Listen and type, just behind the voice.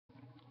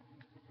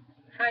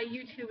Hi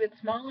YouTube,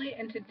 it's Molly,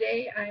 and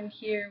today I'm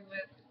here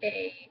with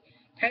a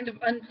kind of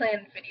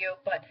unplanned video,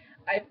 but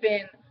I've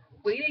been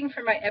waiting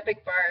for my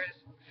Epic bars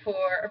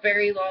for a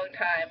very long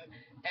time,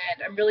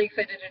 and I'm really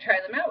excited to try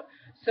them out.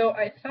 So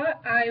I thought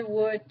I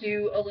would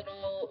do a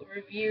little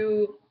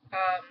review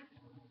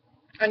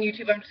on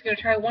YouTube. I'm just going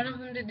to try one of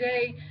them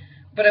today,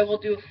 but I will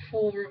do a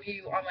full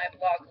review on my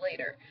blog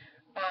later.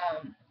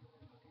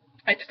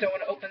 I just don't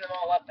want to open them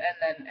all up and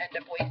then end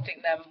up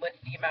wasting them with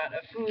the amount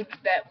of food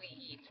that we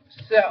eat.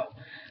 So,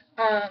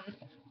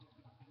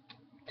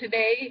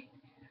 today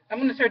I'm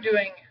going to start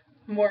doing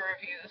more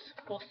reviews.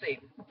 We'll see.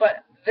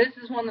 But this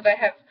is one that I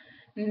have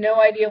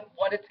no idea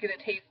what it's going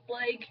to taste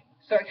like,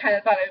 so I kind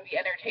of thought it would be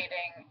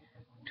entertaining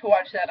to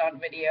watch that on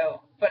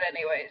video. But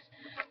anyways,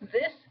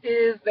 this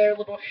is their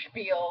little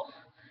spiel.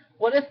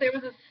 What if there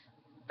was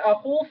a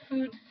whole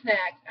food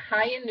snack,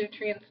 high in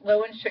nutrients,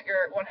 low in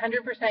sugar,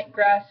 100%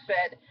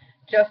 grass-fed,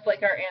 just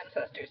like our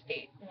ancestors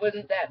ate?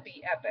 Wouldn't that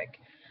be epic?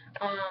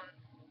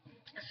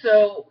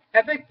 So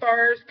Epic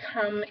bars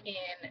come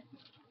in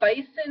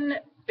bison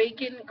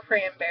bacon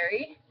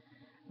cranberry,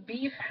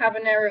 beef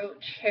habanero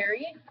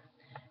cherry,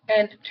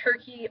 and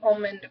turkey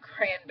almond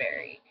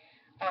cranberry.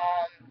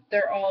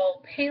 They're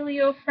all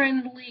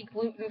paleo-friendly,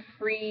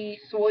 gluten-free,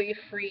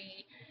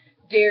 soy-free,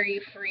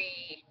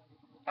 dairy-free,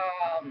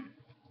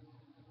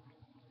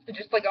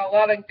 just like a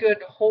lot of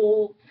good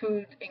whole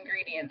food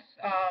ingredients.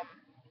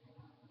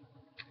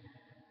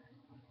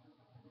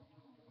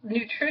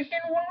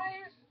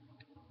 Nutrition-wise,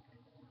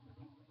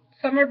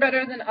 some are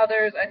better than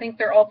others. I think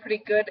they're all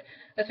pretty good,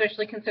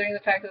 especially considering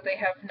the fact that they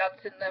have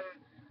nuts in them.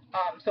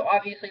 So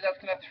obviously that's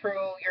going to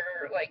throw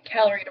your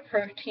calorie to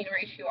protein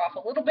ratio off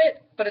a little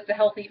bit, but it's a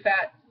healthy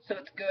fat, so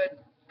it's good.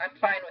 I'm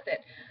fine with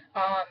it.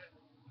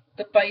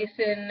 The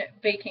bison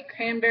bacon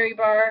cranberry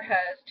bar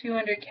has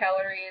 200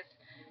 calories,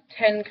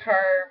 10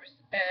 carbs,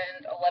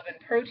 and 11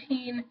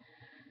 protein.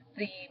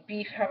 The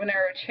beef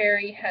habanero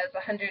cherry has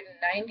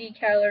 190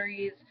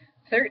 calories,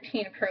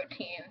 13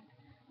 protein,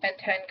 and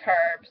 10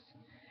 carbs.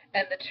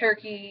 And the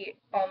turkey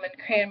almond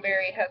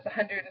cranberry has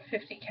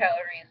 150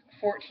 calories,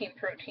 14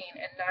 protein,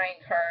 and 9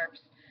 carbs.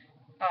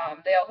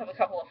 They also have a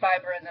couple of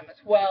fiber in them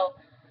as well.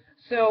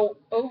 So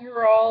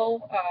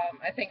overall,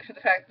 I think for the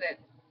fact that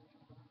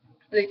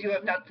they do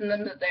have nuts in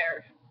them, that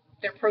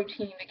their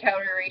protein to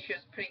calorie ratio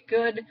is pretty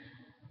good,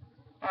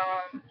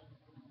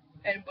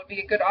 and would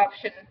be a good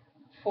option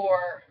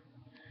for,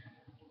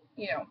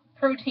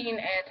 protein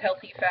and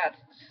healthy fats.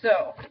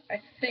 So I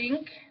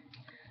think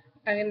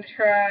I'm going to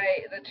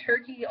try the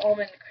turkey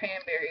almond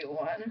cranberry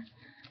one.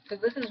 So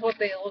this is what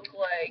they look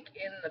like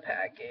in the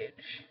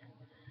package.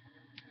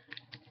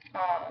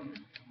 Let's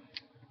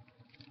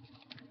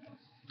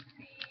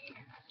see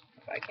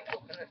if I can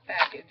open this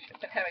package.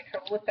 I've been having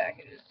trouble with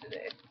packages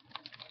today.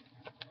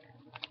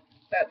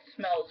 That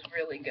smells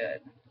really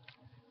good.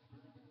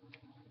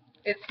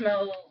 It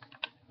smells,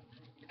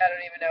 I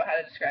don't even know how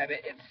to describe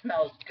it. It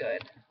smells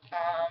good.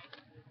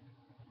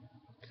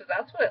 So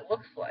that's what it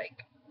looks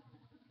like.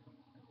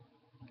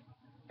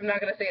 I'm not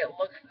going to say it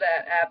looks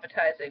that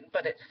appetizing,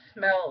 but it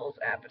smells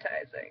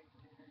appetizing.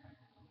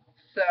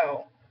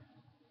 So,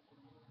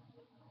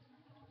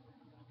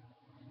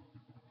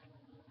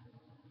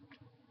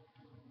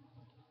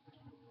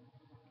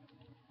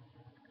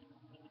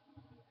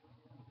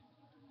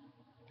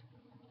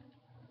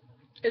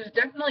 it's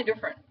definitely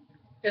different.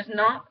 It's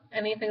not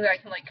anything that I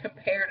can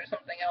compare to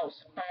something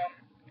else.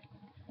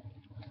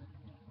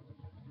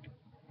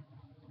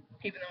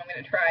 Even though I'm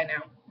going to try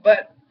now.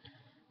 But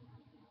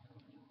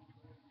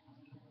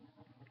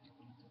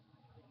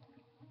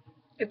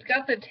it's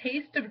got the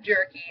taste of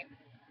jerky,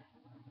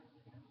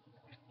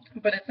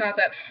 but it's not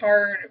that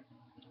hard.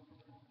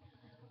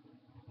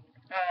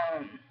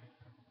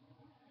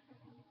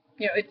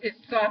 It's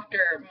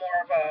softer,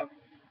 more of a,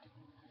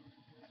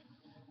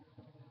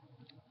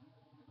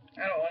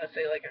 I don't want to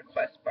say like a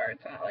Quest bar.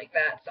 It's not like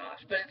that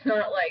soft, but it's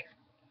not like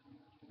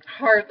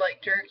hard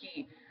like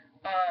jerky.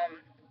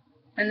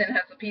 And then it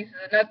has the pieces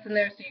of nuts in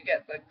there, so you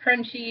get the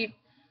crunchy,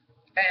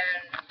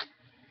 and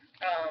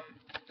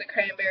the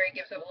cranberry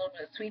gives it a little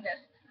bit of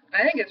sweetness.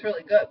 I think it's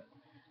really good.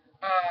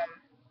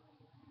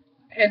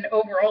 And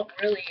overall,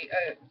 really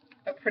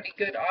a pretty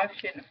good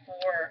option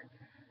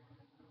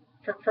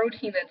for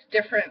protein that's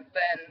different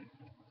than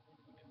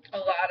a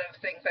lot of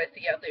things I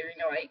see out there.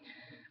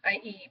 I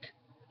eat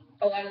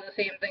a lot of the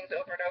same things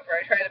over and over.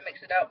 I try to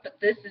mix it up, but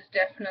this is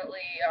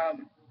definitely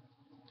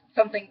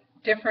something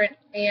different,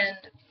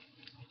 and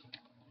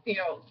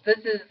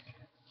this is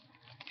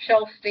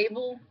shelf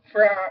stable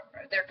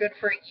they're good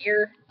for a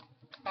year.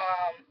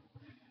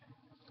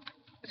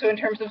 So in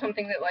terms of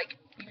something that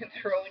you can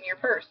throw in your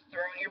purse,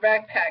 throw in your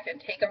backpack, and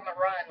take on the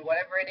run,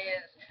 whatever it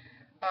is.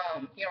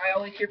 I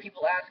always hear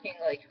people asking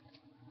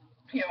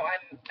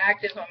I'm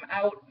active, I'm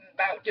out and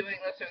about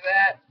doing this or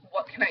that.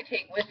 What can I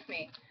take with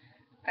me?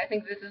 I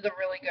think this is a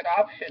really good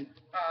option.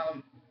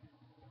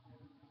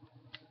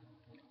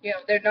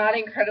 They're not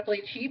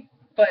incredibly cheap,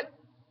 but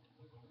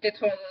it's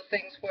one of those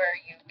things where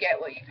you get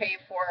what you pay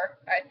for,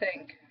 I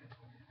think.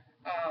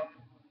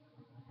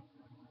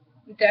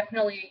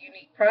 definitely a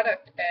unique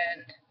product,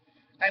 and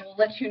I will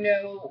let you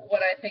know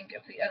what I think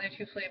of the other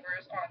two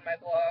flavors on my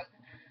blog.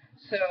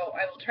 So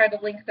I will try to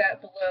link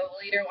that below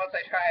later once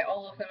I try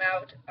all of them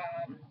out.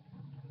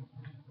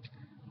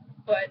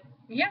 But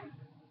yeah,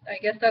 I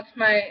guess that's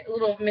my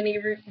little mini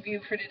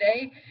review for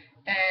today,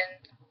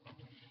 and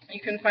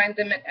you can find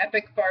them at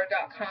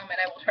epicbar.com, and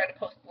I will try to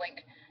post a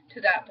link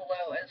to that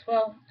below as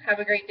well. Have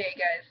a great day,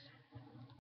 guys.